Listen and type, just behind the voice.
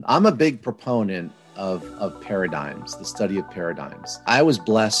I'm a big proponent of paradigms, the study of paradigms. I was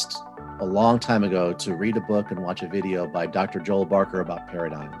blessed a long time ago to read a book and watch a video by Dr. Joel Barker about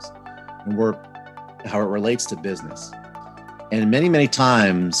paradigms and how it relates to business. And many, many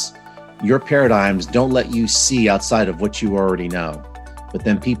times, your paradigms don't let you see outside of what you already know. But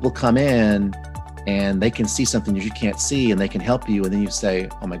then people come in and they can see something that you can't see and they can help you. And then you say,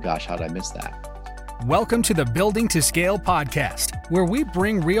 oh my gosh, how did I miss that? Welcome to the Building to Scale podcast, where we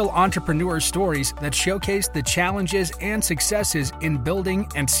bring real entrepreneur stories that showcase the challenges and successes in building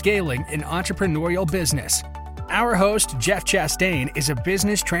and scaling an entrepreneurial business. Our host, Jeff Chastain, is a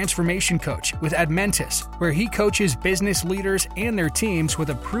business transformation coach with Admentis, where he coaches business leaders and their teams with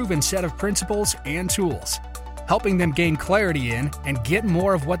a proven set of principles and tools, helping them gain clarity in and get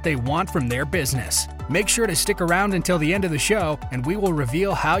more of what they want from their business. Make sure to stick around until the end of the show, and we will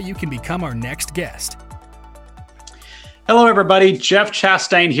reveal how you can become our next guest. Hello, everybody. Jeff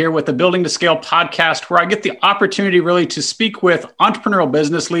Chastain here with the Building to Scale podcast, where I get the opportunity really to speak with entrepreneurial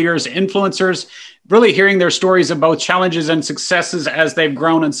business leaders, influencers, really hearing their stories of both challenges and successes as they've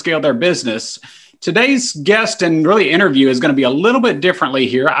grown and scaled their business. Today's guest and really interview is going to be a little bit differently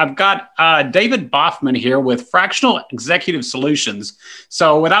here. I've got David Braughman here with Fractional Executive Solutions.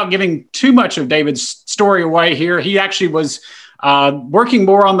 So without giving too much of David's story away here, he actually was working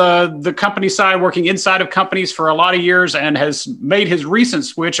more on the company side, working inside of companies for a lot of years, and has made his recent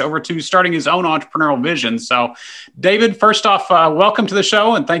switch over to starting his own entrepreneurial vision. So David, first off, welcome to the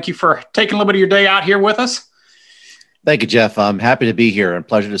show, and thank you for taking a little bit of your day out here with us. Thank you, Jeff. I'm happy to be here and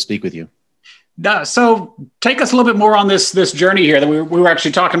pleasure to speak with you. So take us a little bit more on this journey here that we were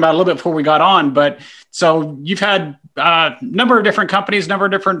actually talking about a little bit before we got on. But so you've had a number of different companies, number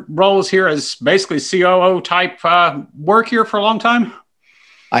of different roles here as basically COO type work here for a long time.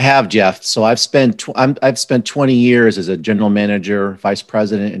 I have, Jeff. So I've spent 20 years as a general manager, vice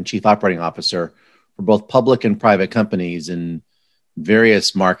president, and chief operating officer for both public and private companies in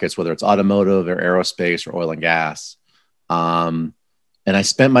various markets, whether it's automotive or aerospace or oil and gas. And I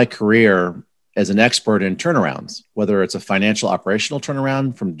spent my career as an expert in turnarounds, whether it's a financial operational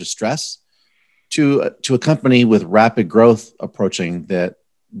turnaround from distress to a company with rapid growth approaching, that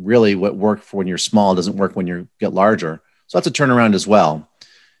really what worked for when you're small doesn't work when you get larger. So that's a turnaround as well.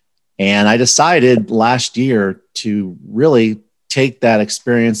 And I decided last year to really take that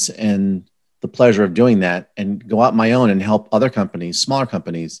experience and the pleasure of doing that and go out my own and help other companies, smaller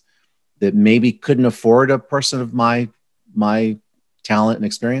companies that maybe couldn't afford a person of my talent and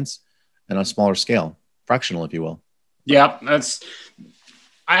experience, and on a smaller scale, fractional, if you will. Yeah,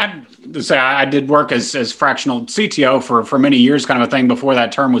 I had to say I did work as fractional CTO for many years, kind of a thing before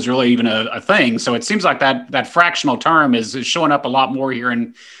that term was really even a thing. So it seems like that fractional term is showing up a lot more here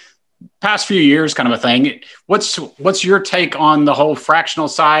in past few years, kind of a thing. What's your take on the whole fractional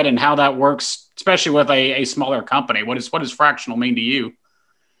side and how that works, especially with a smaller company? What does fractional mean to you?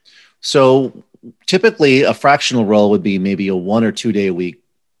 So typically a fractional role would be maybe a 1 or 2 day a week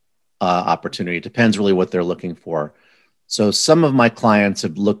opportunity. It depends really what they're looking for. So some of my clients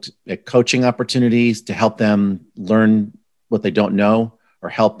have looked at coaching opportunities to help them learn what they don't know or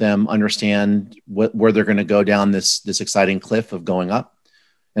help them understand where they're going to go down this exciting cliff of going up.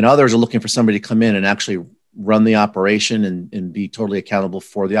 And others are looking for somebody to come in and actually run the operation and be totally accountable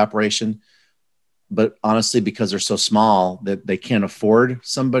for the operation. But honestly, because they're so small that they can't afford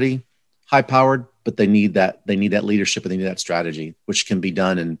somebody high powered, but they need that leadership and they need that strategy, which can be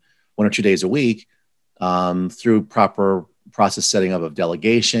done in 1 or 2 days a week through proper process setting up of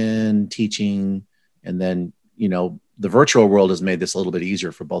delegation, teaching, and then, the virtual world has made this a little bit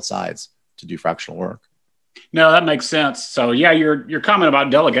easier for both sides to do fractional work. No, that makes sense. So yeah, your comment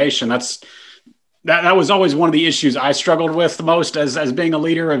about delegation, that was always one of the issues I struggled with the most as being a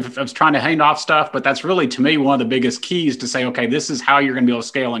leader of trying to hand off stuff. But that's really, to me, one of the biggest keys to say, okay, this is how you're going to be able to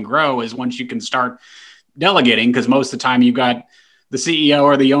scale and grow, is once you can start delegating, because most of the time you've got the CEO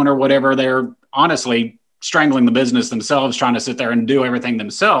or the owner, whatever, they're honestly strangling the business themselves, trying to sit there and do everything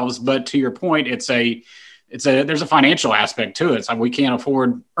themselves. But to your point, there's a financial aspect to it. It's like we can't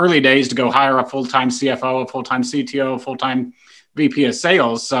afford early days to go hire a full-time CFO, a full-time CTO, a full-time VP of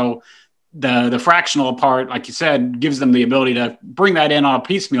sales. So the fractional part, like you said, gives them the ability to bring that in on a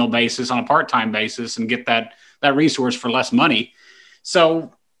piecemeal basis, on a part-time basis, and get that resource for less money.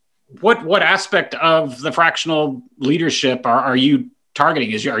 So what aspect of the fractional leadership are you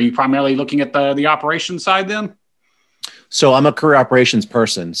targeting? Are you primarily looking at the operations side then? So I'm a career operations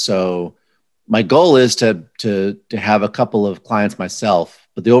person. So my goal is to have a couple of clients myself,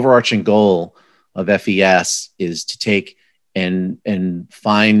 but the overarching goal of FES is to take and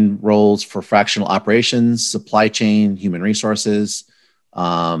find roles for fractional operations, supply chain, human resources,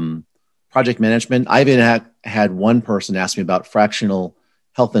 project management. I even had one person ask me about fractional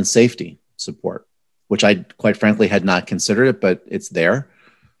health and safety support, which I quite frankly had not considered it, but it's there.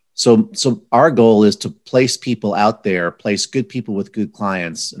 So our goal is to place people out there, place good people with good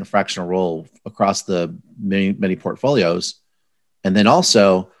clients in a fractional role across the many portfolios. And then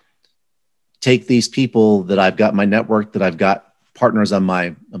also take these people that I've got my network, that I've got partners on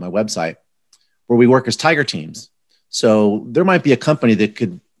my website, where we work as tiger teams. So there might be a company that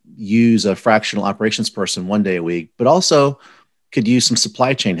could use a fractional operations person one day a week, but also could use some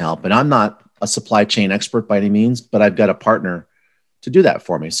supply chain help. And I'm not a supply chain expert by any means, but I've got a partner to do that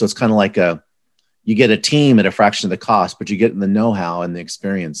for me. So it's kind of like you get a team at a fraction of the cost, but you get the know-how and the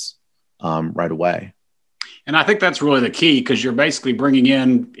experience right away. And I think that's really the key, because you're basically bringing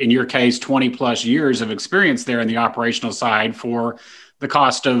in your case, 20 plus years of experience there in the operational side for the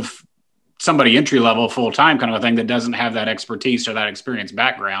cost of somebody entry level, full time kind of a thing that doesn't have that expertise or that experience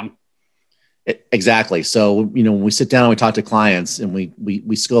background. Exactly. So, when we sit down and we talk to clients and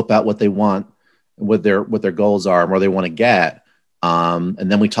we scope out what they want, what their goals are, and where they want to get. And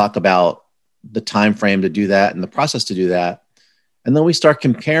then we talk about the time frame to do that and the process to do that. And then we start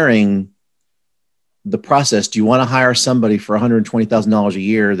comparing the process. Do you want to hire somebody for $120,000 a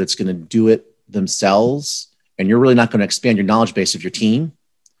year that's going to do it themselves, and you're really not going to expand your knowledge base of your team?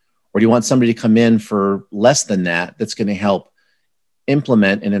 Or do you want somebody to come in for less than that, that's going to help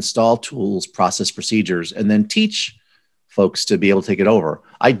implement and install tools, process, procedures, and then teach folks to be able to take it over?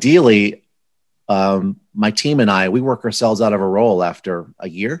 Ideally, my team and I, we work ourselves out of a role after a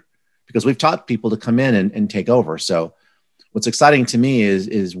year, because we've taught people to come in and take over. So what's exciting to me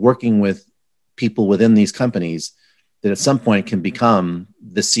is working with people within these companies that at some point can become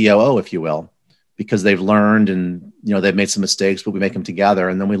the COO, if you will, because they've learned and they've made some mistakes, but we make them together,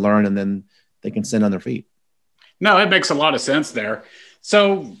 and then we learn, and then they can stand on their feet. No, it makes a lot of sense there.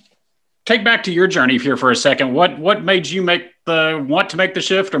 So take back to your journey here for a second. What made you want to make the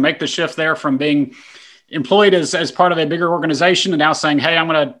shift, or make the shift there from being employed as part of a bigger organization and now saying, hey, I'm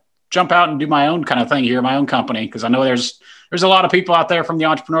going to jump out and do my own kind of thing here, my own company? Because I know there's a lot of people out there from the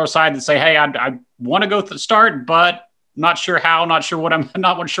entrepreneurial side that say, hey, I want to go start, but not sure how, not sure what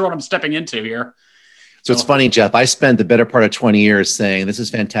I'm stepping into here. So it's funny, Jeff, I spent the better part of 20 years saying, this is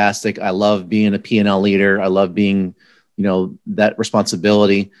fantastic. I love being a P&L leader. I love being, that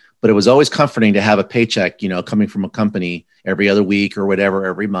responsibility, but it was always comforting to have a paycheck, coming from a company every other week or whatever,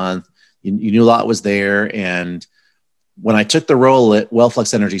 every month. You knew a lot was there. And when I took the role at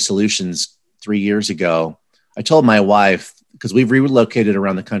Wellflex Energy Solutions 3 years ago, I told my wife, because we've relocated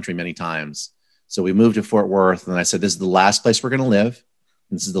around the country many times. So we moved to Fort Worth, and I said, this is the last place we're going to live.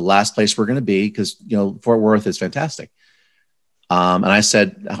 This is the last place we're going to be, because, Fort Worth is fantastic. And I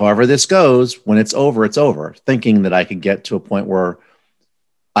said, however this goes, when it's over, thinking that I could get to a point where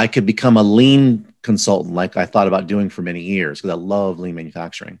I could become a lean consultant, like I thought about doing for many years, because I love lean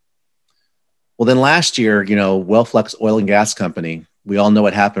manufacturing. Well, then last year, Wellflex Oil and Gas Company, we all know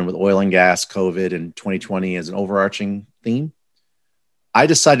what happened with oil and gas, COVID, and 2020 as an overarching theme. I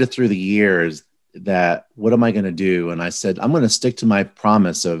decided through the years that, what am I going to do? And I said, I'm going to stick to my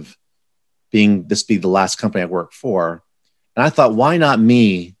promise of be the last company I work for. And I thought, why not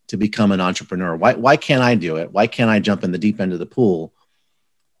me to become an entrepreneur? Why can't I do it? Why can't I jump in the deep end of the pool?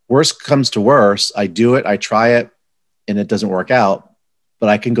 Worst comes to worst, I do it, I try it, and it doesn't work out, but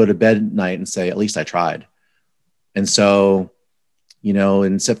I can go to bed at night and say, at least I tried. And so,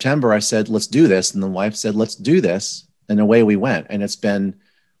 in September, I said, let's do this. And the wife said, let's do this. And away we went. And it's been,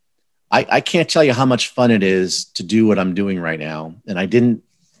 I can't tell you how much fun it is to do what I'm doing right now. And I didn't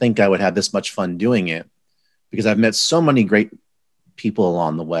think I would have this much fun doing it, because I've met so many great people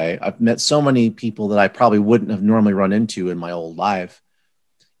along the way. I've met so many people that I probably wouldn't have normally run into in my old life.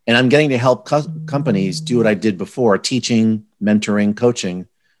 And I'm getting to help companies do what I did before, teaching, mentoring, coaching,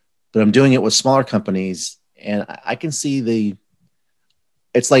 but I'm doing it with smaller companies. And I can see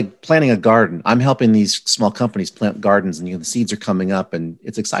it's like planting a garden. I'm helping these small companies plant gardens, and the seeds are coming up, and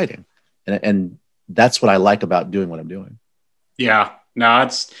it's exciting. And that's what I like about doing what I'm doing. Yeah, no,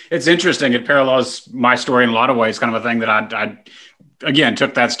 it's interesting. It parallels my story in a lot of ways, kind of a thing that I again,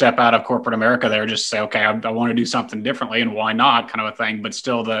 took that step out of corporate America there, just to say, okay, I want to do something differently, and why not, kind of a thing. But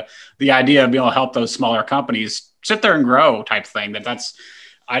still the idea of being able to help those smaller companies sit there and grow type thing,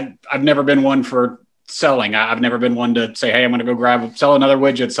 I've never been one for selling. I've never been one to say, hey, I'm going to go sell another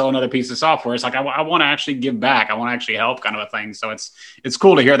widget, sell another piece of software. It's like, I want to actually give back. I want to actually help, kind of a thing. So it's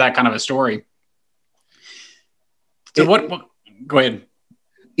cool to hear that kind of a story. So go ahead.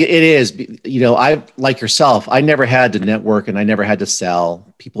 It is, I, like yourself, I never had to network and I never had to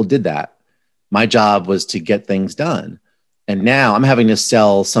sell. People did that. My job was to get things done. And now I'm having to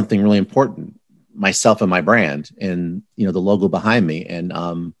sell something really important, myself and my brand, and the logo behind me.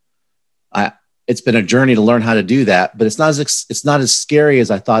 And it's been a journey to learn how to do that, but it's not as scary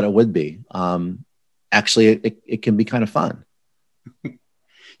as I thought it would be. Actually, it can be kind of fun.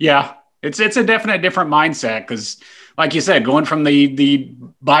 Yeah, it's a definite different mindset because, like you said, going from the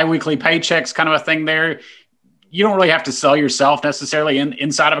biweekly paychecks kind of a thing there, you don't really have to sell yourself necessarily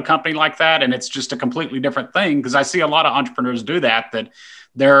inside of a company like that. And it's just a completely different thing because I see a lot of entrepreneurs do that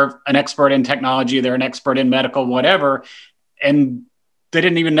they're an expert in technology, they're an expert in medical, whatever. And they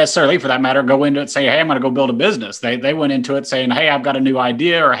didn't even necessarily, for that matter, go into it saying, hey, I'm going to go build a business. They went into it saying, hey, I've got a new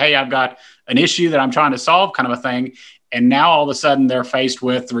idea, or hey, I've got an issue that I'm trying to solve, kind of a thing. And now all of a sudden they're faced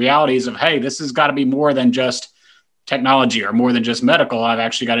with the realities of, hey, this has got to be more than just technology or more than just medical. I've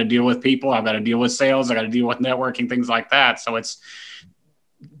actually got to deal with people. I've got to deal with sales. I got to deal with networking, things like that. So it's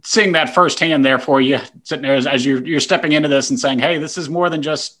seeing that firsthand there for you, sitting there as you're stepping into this and saying, hey, this is more than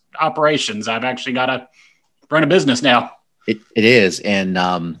just operations. I've actually got to run a business now. It is. And,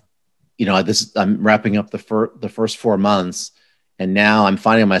 I'm wrapping up the first 4 months, and now I'm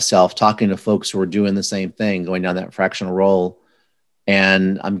finding myself talking to folks who are doing the same thing, going down that fractional role.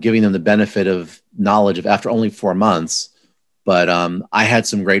 And I'm giving them the benefit of knowledge of after only 4 months. But I had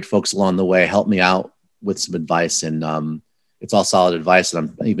some great folks along the way help me out with some advice, and it's all solid advice.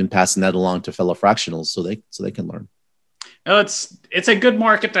 And I'm even passing that along to fellow fractionals so they can learn. No, it's a good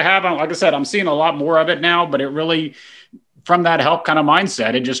market to have. Like I said, I'm seeing a lot more of it now, but it really, from that help kind of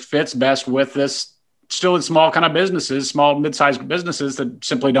mindset, it just fits best with this still in small kind of businesses, small, mid-sized businesses that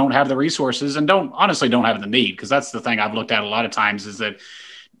simply don't have the resources and don't have the need. Because that's the thing I've looked at a lot of times is that,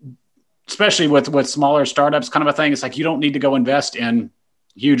 especially with smaller startups kind of a thing, it's like you don't need to go invest in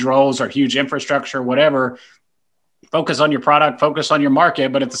huge roles or huge infrastructure, whatever. Focus on your product, focus on your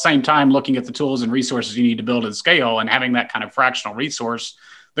market, but at the same time, looking at the tools and resources you need to build and scale, and having that kind of fractional resource,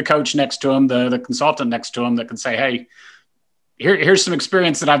 the coach next to him, the consultant next to him that can say, hey, here's some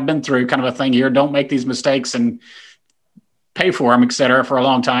experience that I've been through, kind of a thing here. Don't make these mistakes and pay for them, et cetera, for a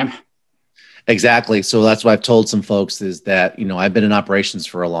long time. Exactly. So that's what I've told some folks is that, I've been in operations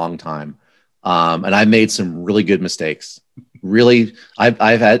for a long time. And I've made some really good mistakes. Really, I've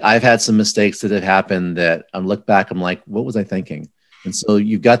had some mistakes that have happened that I look back, I'm like, what was I thinking? And so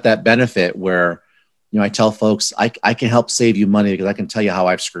you've got that benefit where, I tell folks I can help save you money because I can tell you how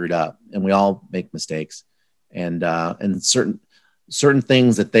I've screwed up, and we all make mistakes, and certain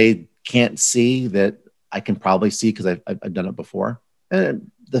things that they can't see that I can probably see because I've done it before.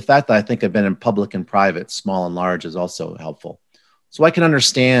 And the fact that I think I've been in public and private, small and large, is also helpful. So I can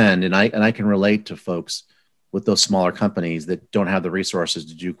understand and I can relate to folks with those smaller companies that don't have the resources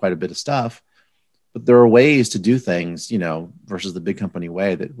to do quite a bit of stuff. But there are ways to do things, versus the big company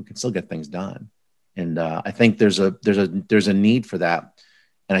way that we can still get things done. And I think there's a need for that.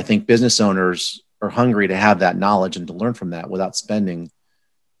 And I think business owners are hungry to have that knowledge and to learn from that without spending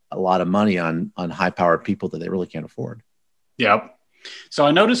a lot of money on high-powered people that they really can't afford. Yep. So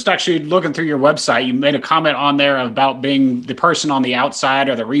I noticed, actually looking through your website, you made a comment on there about being the person on the outside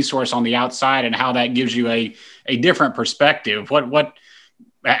or the resource on the outside and how that gives you a different perspective. What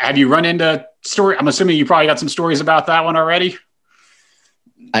have you run into story? I'm assuming you probably got some stories about that one already.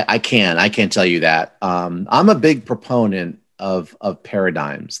 I can tell you that. I'm a big proponent of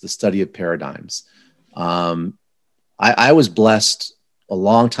paradigms, the study of paradigms. I was blessed a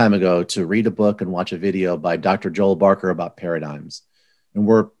long time ago to read a book and watch a video by Dr. Joel Barker about paradigms and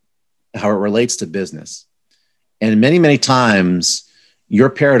how it relates to business. And many, many times your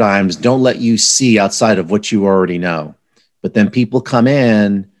paradigms don't let you see outside of what you already know. But then people come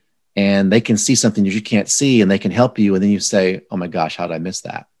in and they can see something that you can't see and they can help you. And then you say, oh my gosh, how did I miss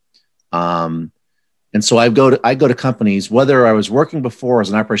that? And so I go to companies, whether I was working before as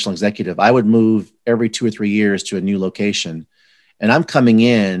an operational executive, I would move every 2 or 3 years to a new location. And I'm coming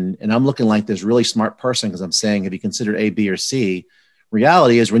in and I'm looking like this really smart person because I'm saying, have you considered A, B, or C?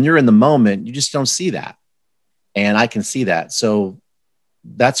 Reality is when you're in the moment, you just don't see that. And I can see that. So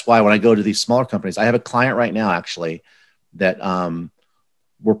that's why when I go to these smaller companies, I have a client right now, actually, that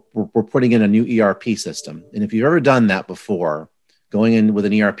we're putting in a new ERP system. And if you've ever done that before, going in with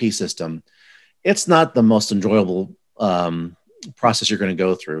an ERP system, it's not the most enjoyable process you're going to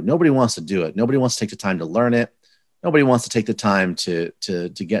go through. Nobody wants to do it. Nobody wants to take the time to learn it. Nobody wants to take the time to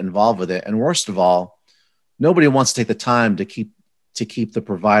get involved with it. And worst of all, nobody wants to take the time to keep the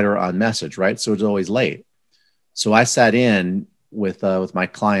provider on message, right? So it's always late. So I sat in with my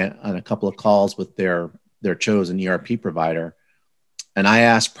client on a couple of calls with their chosen ERP provider, and I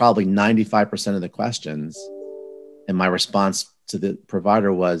asked probably 95% of the questions. And my response to the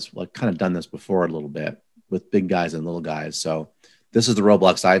provider was, well, I've kind of done this before a little bit. with big guys and little guys. So this is the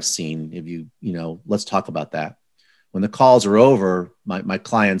roadblocks I've seen. If let's talk about that. When the calls are over, my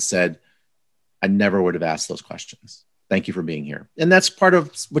client said, I never would have asked those questions. Thank you for being here. And that's part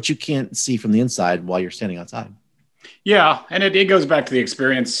of what you can't see from the inside while you're standing outside. Yeah. And it goes back to the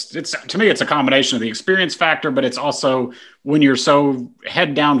experience. To me, it's a combination of the experience factor, but it's also when you're so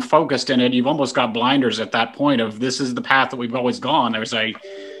head down focused in it, you've almost got blinders at that point of this is the path that we've always gone. There's a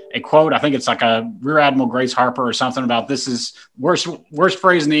quote, I think it's like a Rear Admiral Grace Harper or something about this is worst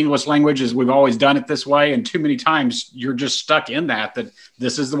phrase in the English language is we've always done it this way. And too many times you're just stuck in that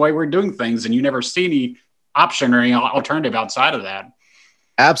this is the way we're doing things. And you never see any option or any alternative outside of that.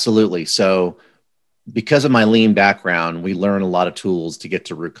 Absolutely. So because of my lean background, we learn a lot of tools to get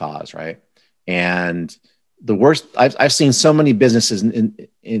to root cause, right? And the worst, I've seen so many businesses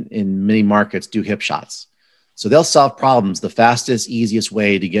in many markets do hip shots. So they'll solve problems the fastest, easiest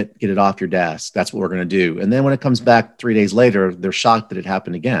way to get it off your desk. That's what we're going to do. And then when it comes back 3 days later, they're shocked that it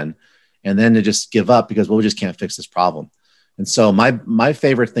happened again. And then they just give up because, well, we just can't fix this problem. And so my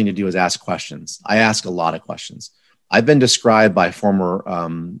favorite thing to do is ask questions. I ask a lot of questions. I've been described by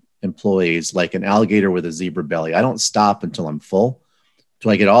former employees like an alligator with a zebra belly. I don't stop until I'm full,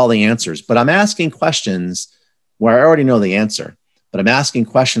 till I get all the answers. But I'm asking questions where I already know the answer. But I'm asking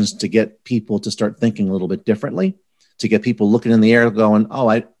questions to get people to start thinking a little bit differently, to get people looking in the air going, oh,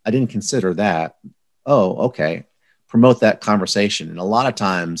 I didn't consider that. Oh, okay. Promote that conversation. And a lot of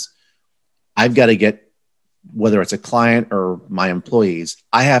times I've got to get, whether it's a client or my employees,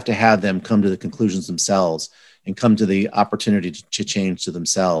 I have to have them come to the conclusions themselves and come to the opportunity to change to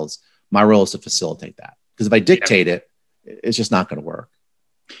themselves. My role is to facilitate that. Because if I dictate it, it's just not going to work.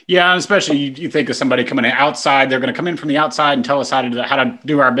 Yeah, especially you think of somebody coming outside, they're going to come in from the outside and tell us how to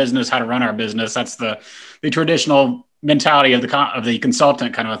do our business, how to run our business. That's the traditional mentality of the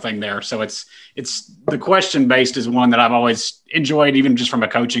consultant kind of a thing there. So it's the question based is one that I've always enjoyed, even just from a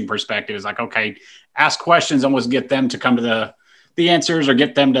coaching perspective. Is like, okay, ask questions, almost get them to come to the answers or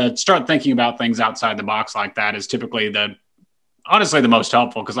get them to start thinking about things outside the box like that is typically honestly the most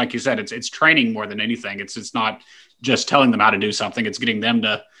helpful. Because like you said, it's training more than anything. It's not just telling them how to do something. It's getting them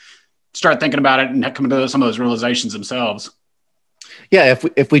to start thinking about it and come to some of those realizations themselves. Yeah.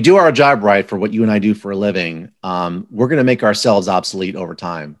 If we do our job right for what you and I do for a living, we're going to make ourselves obsolete over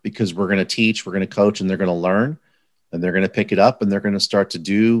time because we're going to teach, we're going to coach, and they're going to learn, and they're going to pick it up, and they're going to start to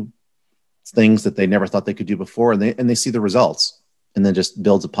do things that they never thought they could do before. And they see the results and then just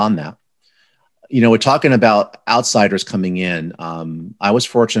builds upon that. We're talking about outsiders coming in. I was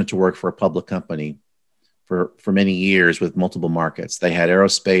fortunate to work for a public company for many years with multiple markets. They had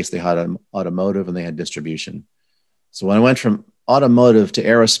aerospace, they had automotive, and they had distribution. So when I went from automotive to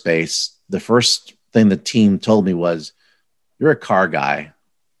aerospace, the first thing the team told me was, you're a car guy.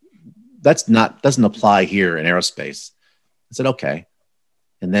 Doesn't apply here in aerospace. I said, okay.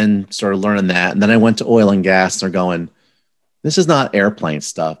 And then started learning that. And then I went to oil and gas. And they're going, this is not airplane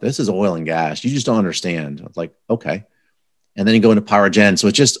stuff. This is oil and gas. You just don't understand. I was like, okay. And then you go into power gen. So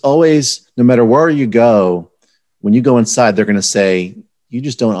it's just always, no matter where you go, when you go inside, they're going to say, you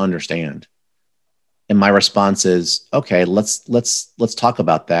just don't understand. And my response is, okay, let's talk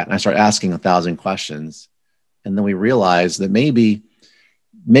about that. And I start asking 1,000 questions. And then we realize that maybe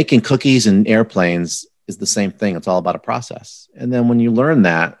making cookies and airplanes is the same thing. It's all about a process. And then when you learn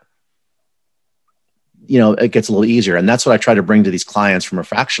that, it gets a little easier. And that's what I try to bring to these clients from a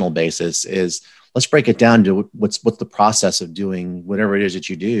fractional basis is, let's break it down to what's the process of doing whatever it is that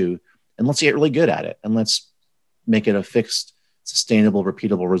you do. And let's get really good at it. And let's make it a fixed, sustainable,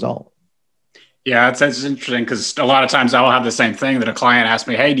 repeatable result. Yeah, it's interesting because a lot of times I will have the same thing that a client asks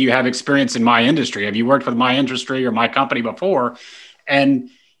me, hey, do you have experience in my industry? Have you worked with my industry or my company before? And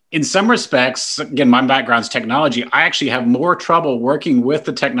in some respects, again, my background is technology. I actually have more trouble working with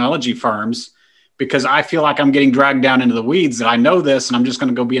the technology firms because I feel like I'm getting dragged down into the weeds that I know this and I'm just going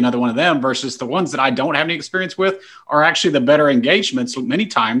to go be another one of them versus the ones that I don't have any experience with are actually the better engagements many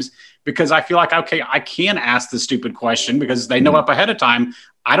times because I feel like, okay, I can ask the stupid question because they know up ahead of time,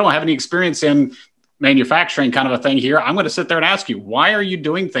 I don't have any experience in manufacturing kind of a thing here. I'm going to sit there and ask you, why are you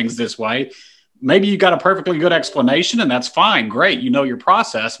doing things this way? Maybe you got a perfectly good explanation and that's fine. Great. You know your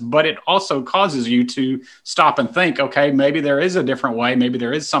process, but it also causes you to stop and think, okay, maybe there is a different way. Maybe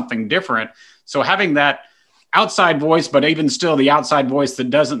there is something different. So having that outside voice, but even still the outside voice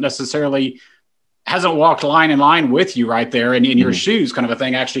that hasn't walked line in line with you right there and in your shoes kind of a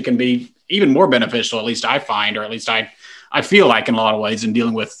thing actually can be even more beneficial, at least I find, or at least I feel like in a lot of ways in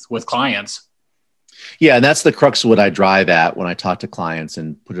dealing with clients. Yeah. And that's the crux of what I drive at when I talk to clients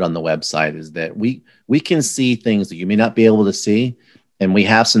and put it on the website is that we can see things that you may not be able to see. And we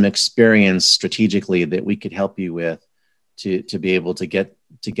have some experience strategically that we could help you with to be able to get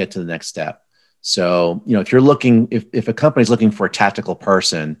to the next step. So, if you're looking, if a company's looking for a tactical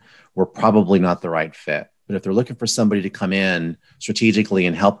person, we're probably not the right fit. But if they're looking for somebody to come in strategically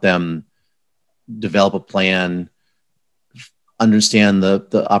and help them develop a plan, understand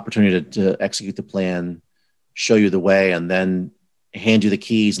the opportunity to execute the plan, show you the way, and then hand you the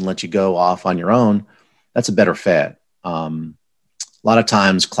keys and let you go off on your own, that's a better fit. A lot of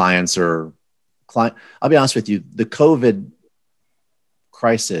times I'll be honest with you, the COVID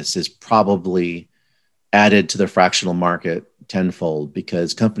crisis is probably added to the fractional market tenfold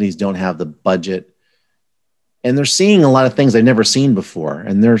because companies don't have the budget, and they're seeing a lot of things they've never seen before.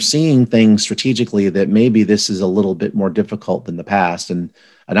 And they're seeing things strategically that maybe this is a little bit more difficult than the past. And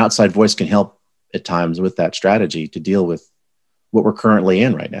an outside voice can help at times with that strategy to deal with what we're currently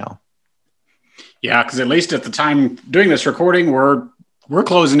in right now. Yeah, because at least at the time doing this recording, we're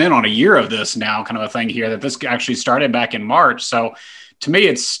closing in on a year of this now, kind of a thing here, that this actually started back in March. So to me,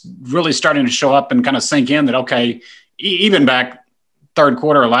 it's really starting to show up and kind of sink in that, okay, even back third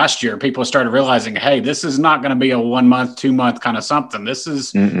quarter of last year, people started realizing, hey, this is not going to be a 1 month, 2 month kind of something. This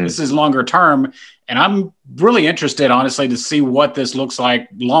is longer term. And I'm really interested, honestly, to see what this looks like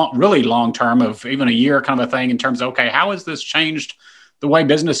really long term, of even a year kind of a thing, in terms of, okay, how has this changed the way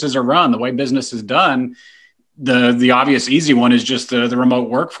businesses are run, the way business is done? The obvious easy one is just the remote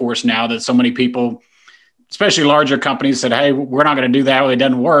workforce now, that so many people, especially larger companies, said, hey, we're not going to do that. It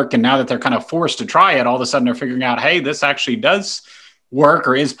doesn't work. And now that they're kind of forced to try it, all of a sudden they're figuring out, hey, this actually does work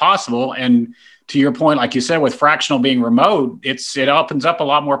or is possible. And to your point, like you said, with fractional being remote, it opens up a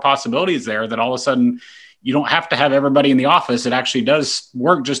lot more possibilities there, that all of a sudden you don't have to have everybody in the office. It actually does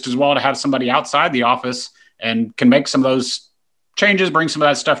work just as well to have somebody outside the office, and can make some of those changes, bring some of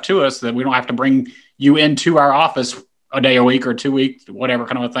that stuff to us, that we don't have to bring you into our office a day a week or 2 weeks, whatever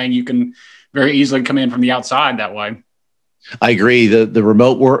kind of a thing. You can very easily come in from the outside that way. I agree. The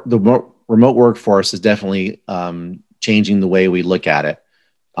remote workforce is definitely changing the way we look at it.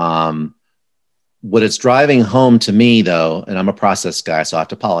 What it's driving home to me, though, and I'm a process guy, so I have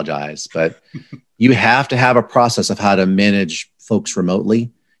to apologize, but you have to have a process of how to manage folks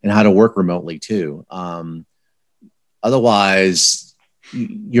remotely and how to work remotely too. Otherwise,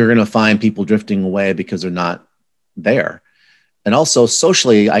 you're going to find people drifting away because they're not there. And also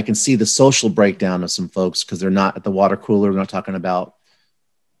socially, I can see the social breakdown of some folks because they're not at the water cooler. They're not talking about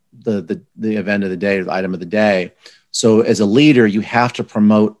the event of the day or the item of the day. So as a leader, you have to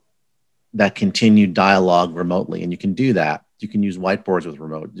promote that continued dialogue remotely. And you can do that. You can use whiteboards with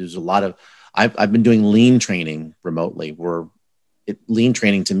remote. There's a lot of, I've been doing lean training remotely, where lean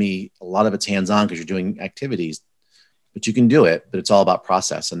training to me, a lot of it's hands-on because you're doing activities, but you can do it, but it's all about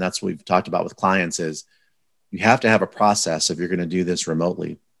process. And that's what we've talked about with clients, is you have to have a process if you're going to do this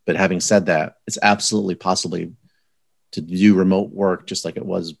remotely. But having said that, it's absolutely possible to do remote work just like it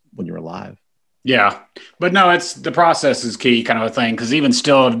was when you were live. Yeah, but no, it's the process is key kind of a thing. Because even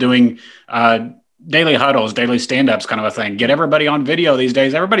still of doing daily huddles, daily stand-ups kind of a thing, get everybody on video these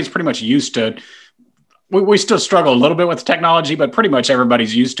days. Everybody's pretty much used to, we still struggle a little bit with technology, but pretty much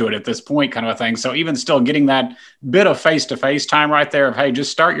everybody's used to it at this point kind of a thing. So even still getting that bit of face-to-face time right there of, hey,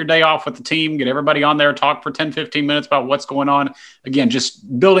 just start your day off with the team, get everybody on there, talk for 10, 15 minutes about what's going on. Again,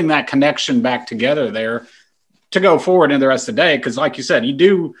 just building that connection back together there to go forward in the rest of the day. Because like you said,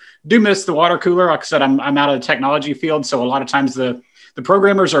 you do miss the water cooler. Like I said, I'm out of the technology field. So a lot of times the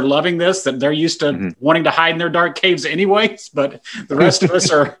programmers are loving this, that they're used to wanting to hide in their dark caves anyways. But the rest of us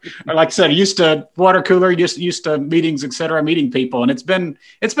are like I said, used to water cooler, used to meetings, et cetera, meeting people. And it's been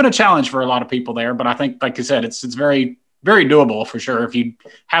a challenge for a lot of people there. But I think, like you said, it's very, very doable for sure. If you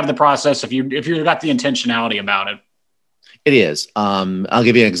have the process, if you've got the intentionality about it. It is. I'll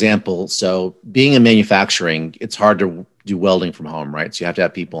give you an example. So being in manufacturing, it's hard to do welding from home, right? So you have to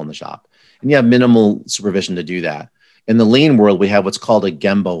have people in the shop, and you have minimal supervision to do that. In the lean world, we have what's called a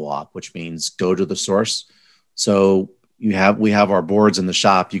Gemba walk, which means go to the source. So we have our boards in the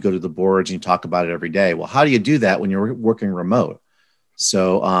shop. You go to the boards and you talk about it every day. Well, how do you do that when you're working remote?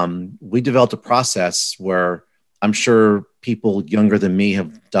 So we developed a process where I'm sure people younger than me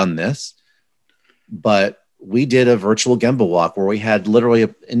have done this, but we did a virtual Gemba walk where we had literally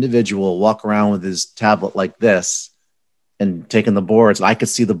an individual walk around with his tablet like this and taking the boards. And I could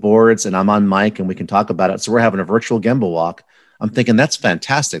see the boards, and I'm on mic and we can talk about it. So we're having a virtual Gemba walk. I'm thinking that's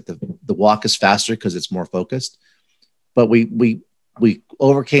fantastic. The walk is faster because it's more focused. But we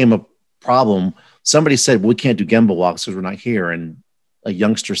overcame a problem. Somebody said, well, we can't do Gemba walks because we're not here. And a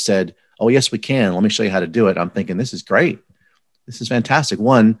youngster said, oh, yes, we can. Let me show you how to do it. I'm thinking, this is great. This is fantastic.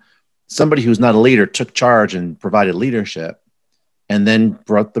 One, somebody who's not a leader took charge and provided leadership. and then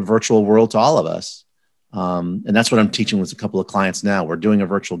brought the virtual world to all of us. And that's what I'm teaching with a couple of clients now. We're doing a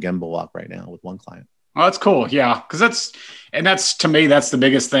virtual Gemba walk right now with one client. Oh, that's cool. Yeah. Cause that's to me, that's the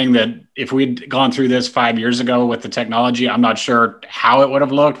biggest thing, that if we'd gone through this 5 years ago with the technology, I'm not sure how it would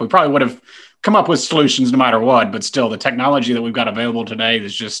have looked. We probably would have come up with solutions no matter what, but still the technology that we've got available today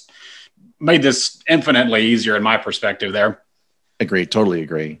has just made this infinitely easier in my perspective there. Agree. Totally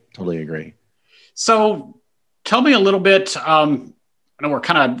agree. So tell me a little bit, I know we're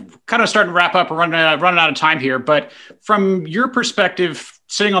kind of starting to wrap up. We're running out of time here, but from your perspective,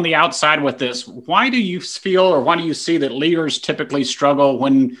 sitting on the outside with this, why do you feel, or why do you see that leaders typically struggle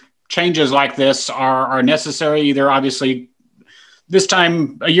when changes like this are necessary? Either obviously this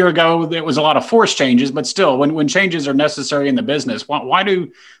time a year ago, there was a lot of forced changes, but still when changes are necessary in the business, why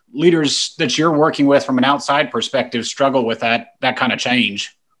do leaders that you're working with from an outside perspective struggle with that kind of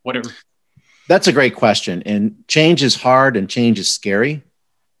change? That's a great question. And change is hard and change is scary.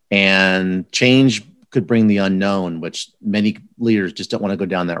 And change could bring the unknown, which many leaders just don't want to go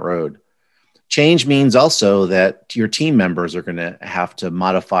down that road. Change means also that your team members are going to have to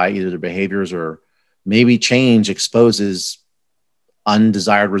modify either their behaviors, or maybe change exposes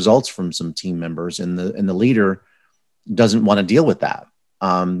undesired results from some team members. And the leader doesn't want to deal with that.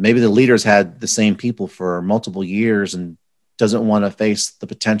 Maybe the leader's had the same people for multiple years and doesn't want to face the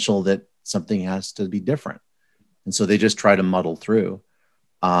potential that something has to be different. And so they just try to muddle through.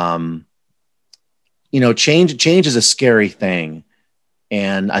 Change is a scary thing.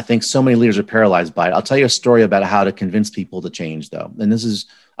 And I think so many leaders are paralyzed by it. I'll tell you a story about how to convince people to change, though. And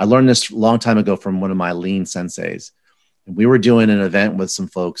I learned this a long time ago from one of my lean senseis. And we were doing an event with some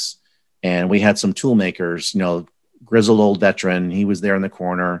folks, and we had some tool makers, grizzled old veteran. He was there in the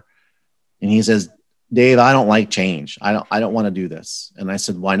corner, and he says, "Dave, I don't like change. I don't want to do this." And I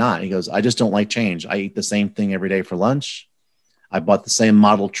said, "Why not?" He goes, "I just don't like change. I eat the same thing every day for lunch. I bought the same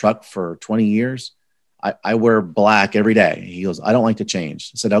model truck for 20 years. I wear black every day." He goes, "I don't like to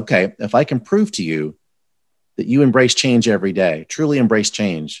change." I said, "Okay, if I can prove to you that you embrace change every day, truly embrace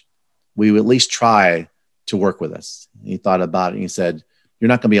change, we will at least try to work with us." He thought about it and he said, "You're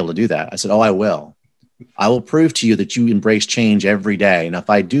not going to be able to do that." I said, "Oh, I will. I will prove to you that you embrace change every day. And if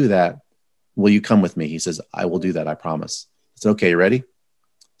I do that, will you come with me?" He says, "I will do that. I promise." I said, "Okay, you ready?"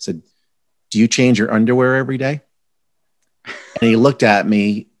 I said, "Do you change your underwear every day?" And he looked at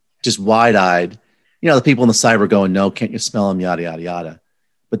me just wide-eyed. The people on the side were going, "No, can't you smell them?" Yada, yada, yada.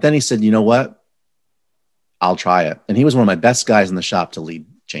 But then he said, "You know what? I'll try it." And he was one of my best guys in the shop to lead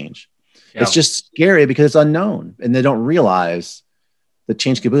change. Yeah. It's just scary because it's unknown and they don't realize that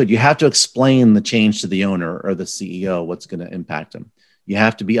change could be good. You have to explain the change to the owner or the CEO, what's going to impact them. You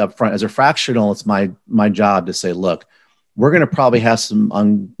have to be upfront. As a fractional, it's my job to say, look, we're going to probably have some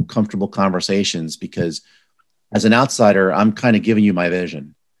uncomfortable conversations because as an outsider, I'm kind of giving you my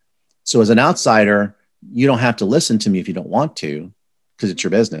vision. So as an outsider, you don't have to listen to me if you don't want to, because it's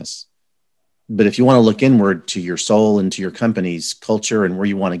your business. But if you want to look inward to your soul and to your company's culture and where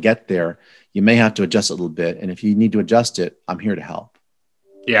you want to get there, you may have to adjust a little bit. And if you need to adjust it, I'm here to help.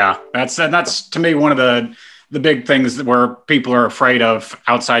 Yeah, that's to me one of the big things where people are afraid of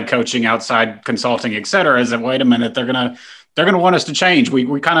outside coaching, outside consulting, et cetera, is that, wait a minute, they're gonna want us to change.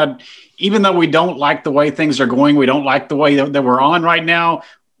 We kind of, even though we don't like the way things are going, we don't like the way that we're on right now,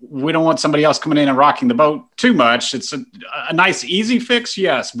 we don't want somebody else coming in and rocking the boat too much. It's a nice, easy fix,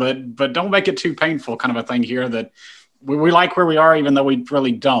 yes, but don't make it too painful, kind of a thing here, that we like where we are, even though we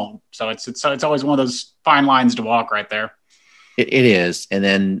really don't. So it's always one of those fine lines to walk right there. It is. And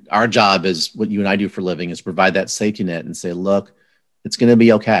then our job is what you and I do for a living, is provide that safety net and say, look, it's going to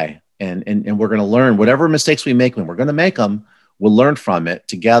be okay. And we're going to learn whatever mistakes we make, when we're going to make them, we'll learn from it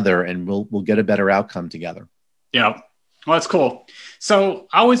together and we'll get a better outcome together. Yeah. Well, that's cool. So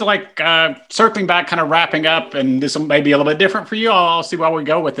I always like circling back, kind of wrapping up, and this may be a little bit different for you. I'll see where we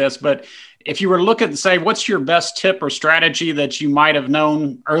go with this. But if you were to look at and say, what's your best tip or strategy that you might have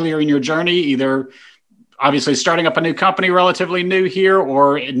known earlier in your journey, either obviously starting up a new company relatively new here,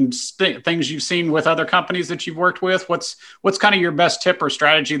 or in things you've seen with other companies that you've worked with, what's kind of your best tip or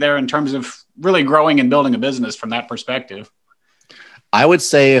strategy there in terms of really growing and building a business from that perspective? I would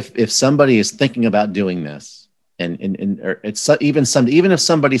say if somebody is thinking about doing this, and it's even if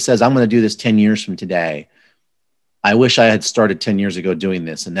somebody says, I'm going to do this 10 years from today, I wish I had started 10 years ago doing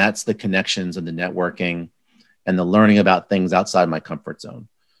this. And that's the connections and the networking and the learning about things outside my comfort zone.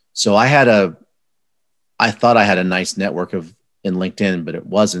 So I thought I had a nice network in LinkedIn, but it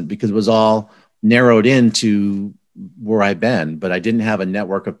wasn't, because it was all narrowed into where I've been, but I didn't have a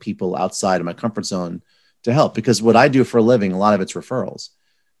network of people outside of my comfort zone to help, because what I do for a living, a lot of it's referrals.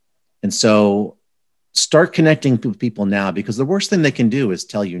 And so start connecting with people now, because the worst thing they can do is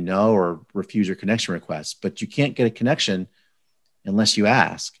tell you no or refuse your connection request. But you can't get a connection unless you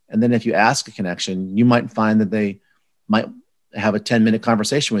ask. And then if you ask a connection, you might find that they might have a 10-minute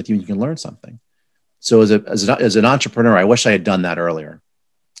conversation with you and you can learn something. So as an entrepreneur, I wish I had done that earlier.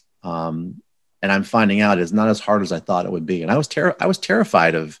 And I'm finding out it's not as hard as I thought it would be. And I was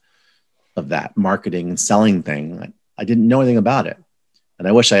terrified of that marketing and selling thing. I didn't know anything about it. And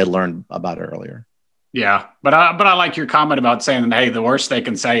I wish I had learned about it earlier. Yeah. But I like your comment about saying, hey, the worst they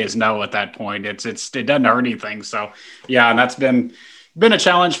can say is no at that point. It doesn't hurt anything. So yeah, and that's been a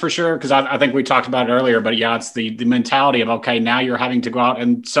challenge for sure. Cause I think we talked about it earlier, but yeah, it's the mentality of, okay, now you're having to go out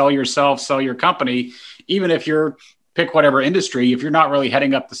and sell yourself, sell your company. Even if you're pick whatever industry, if you're not really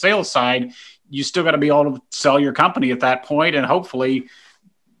heading up the sales side, you still got to be able to sell your company at that point and hopefully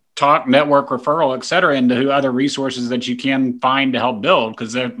talk, network, referral, et cetera, into other resources that you can find to help build.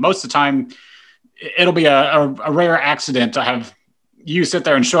 Cause most of the time it'll be a rare accident to have you sit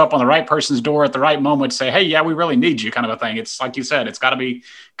there and show up on the right person's door at the right moment, say, hey, yeah, we really need you kind of a thing. It's like you said, it's got to be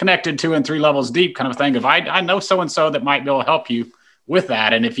connected 2 and 3 levels deep kind of thing. If I know so-and-so that might be able to help you with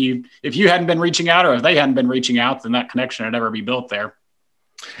that. And if you hadn't been reaching out, or if they hadn't been reaching out, then that connection would never be built there.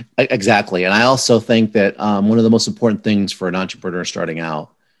 Exactly. And I also think that one of the most important things for an entrepreneur starting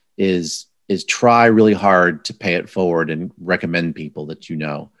out is try really hard to pay it forward and recommend people that you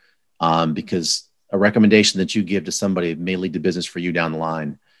know, because a recommendation that you give to somebody may lead to business for you down the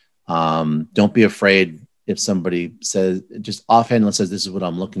line. Don't be afraid if somebody says, just offhand says, this is what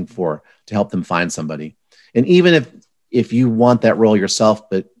I'm looking for, to help them find somebody. And even if you want that role yourself,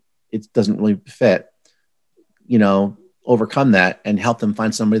 but it doesn't really fit, overcome that and help them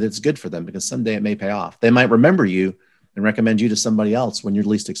find somebody that's good for them, because someday it may pay off. They might remember you and recommend you to somebody else when you're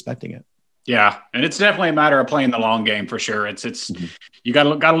least expecting it. Yeah. And it's definitely a matter of playing the long game for sure. You got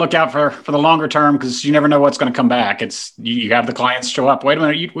to look out for the longer term, because you never know what's going to come back. You have the clients show up. Wait a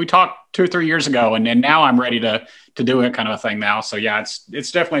minute. We talked 2 or 3 years ago and now I'm ready to do it kind of a thing now. So yeah,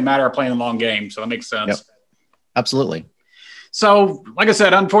 it's definitely a matter of playing the long game. So that makes sense. Yep. Absolutely. So like I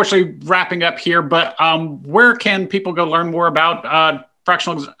said, unfortunately wrapping up here, but where can people go learn more about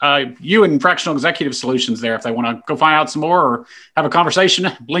you and Fractional Executive Solutions there, if they want to go find out some more or have a conversation,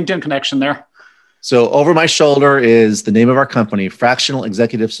 LinkedIn connection there? So over my shoulder is the name of our company, Fractional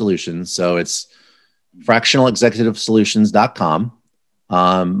Executive Solutions. So it's fractionalexecutivesolutions.com.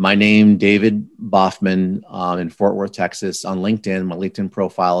 My name, David Braughman, in Fort Worth, Texas, on LinkedIn. My LinkedIn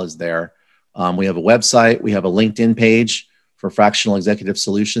profile is there. We have a website. We have a LinkedIn page for Fractional Executive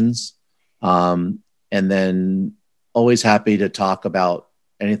Solutions. And then always happy to talk about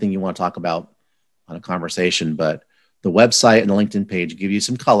anything you want to talk about on a conversation. But the website and the LinkedIn page give you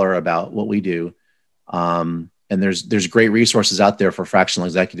some color about what we do. And there's great resources out there for fractional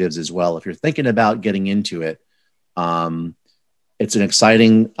executives as well. If you're thinking about getting into it, it's an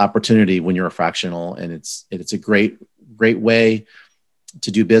exciting opportunity when you're a fractional, and it's a great way to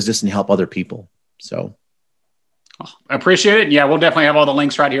do business and help other people. So I appreciate it. Yeah, we'll definitely have all the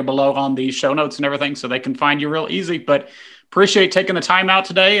links right here below on the show notes and everything, so they can find you real easy. But appreciate taking the time out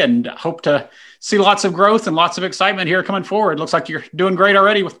today, and hope to see lots of growth and lots of excitement here coming forward. Looks like you're doing great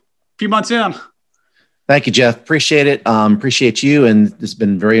already with a few months in. Thank you, Jeff. Appreciate it. Appreciate you. And it's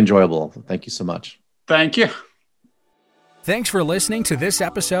been very enjoyable. Thank you so much. Thank you. Thanks for listening to this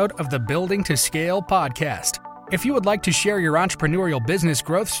episode of the Building to Scale podcast. If you would like to share your entrepreneurial business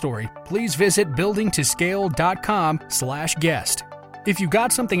growth story, please visit buildingtoscale.com/guest. If you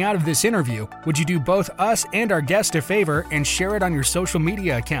got something out of this interview, would you do both us and our guest a favor and share it on your social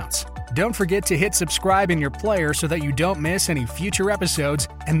media accounts? Don't forget to hit subscribe in your player so that you don't miss any future episodes,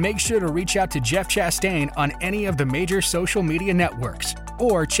 and make sure to reach out to Jeff Chastain on any of the major social media networks,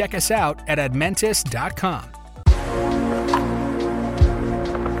 or check us out at admentis.com.